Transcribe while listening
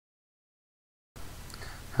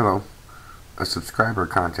Hello. A subscriber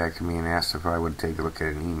contacted me and asked if I would take a look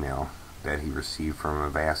at an email that he received from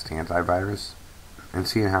Avast antivirus. And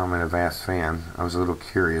seeing how I'm an Avast fan, I was a little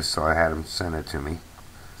curious, so I had him send it to me.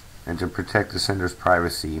 And to protect the sender's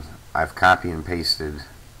privacy, I've copied and pasted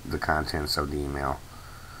the contents of the email.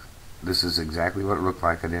 This is exactly what it looked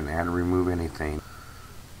like. I didn't add or remove anything.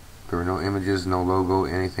 There were no images, no logo,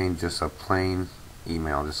 anything, just a plain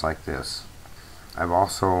email just like this. I've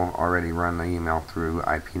also already run the email through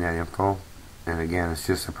IPnet info, and again, it's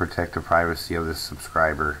just to protect the privacy of this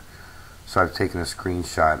subscriber. So I've taken a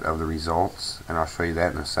screenshot of the results, and I'll show you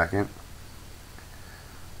that in a second.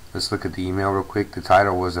 Let's look at the email real quick. The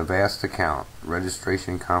title was Avast account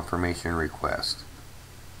registration confirmation request,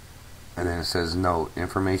 and then it says note,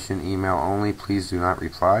 information email only, please do not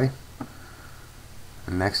reply.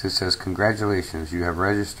 And next it says congratulations, you have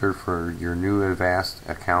registered for your new Avast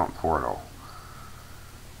account portal.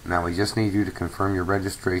 Now we just need you to confirm your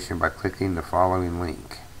registration by clicking the following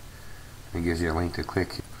link. It gives you a link to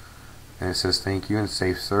click, and it says thank you and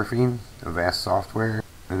safe surfing, Avast software,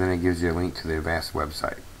 and then it gives you a link to the Avast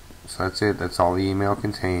website. So that's it. That's all the email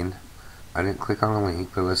contained. I didn't click on the link,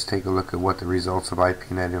 but let's take a look at what the results of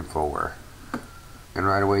IPnet info were. And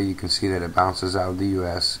right away you can see that it bounces out of the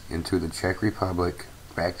US into the Czech Republic,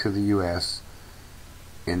 back to the US,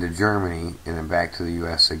 into Germany, and then back to the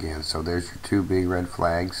US again. So there's your two big red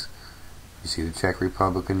flags. You see the Czech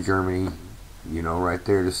Republic and Germany, you know, right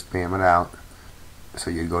there to spam it out.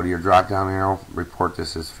 So you go to your drop down arrow, report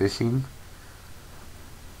this as phishing,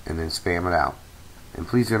 and then spam it out. And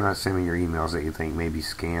please do not send me your emails that you think may be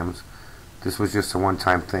scams. This was just a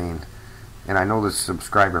one-time thing, and I know this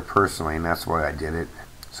subscriber personally, and that's why I did it.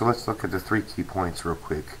 So let's look at the 3 key points real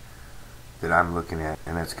quick that I'm looking at,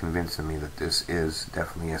 and that's convincing me that this is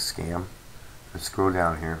definitely a scam. Let's scroll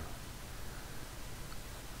down here.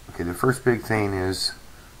 Okay, the first big thing is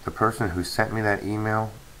the person who sent me that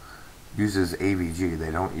email uses AVG. They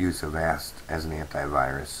don't use Avast as an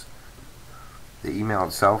antivirus. The email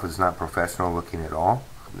itself is not professional looking at all.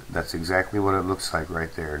 That's exactly what it looks like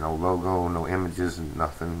right there. No logo, no images,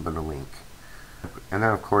 nothing but a link. And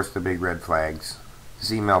then of course the big red flags.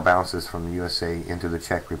 This email bounces from the USA into the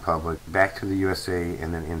Czech Republic, back to the USA,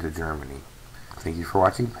 and then into Germany. Thank you for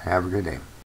watching. Have a good day.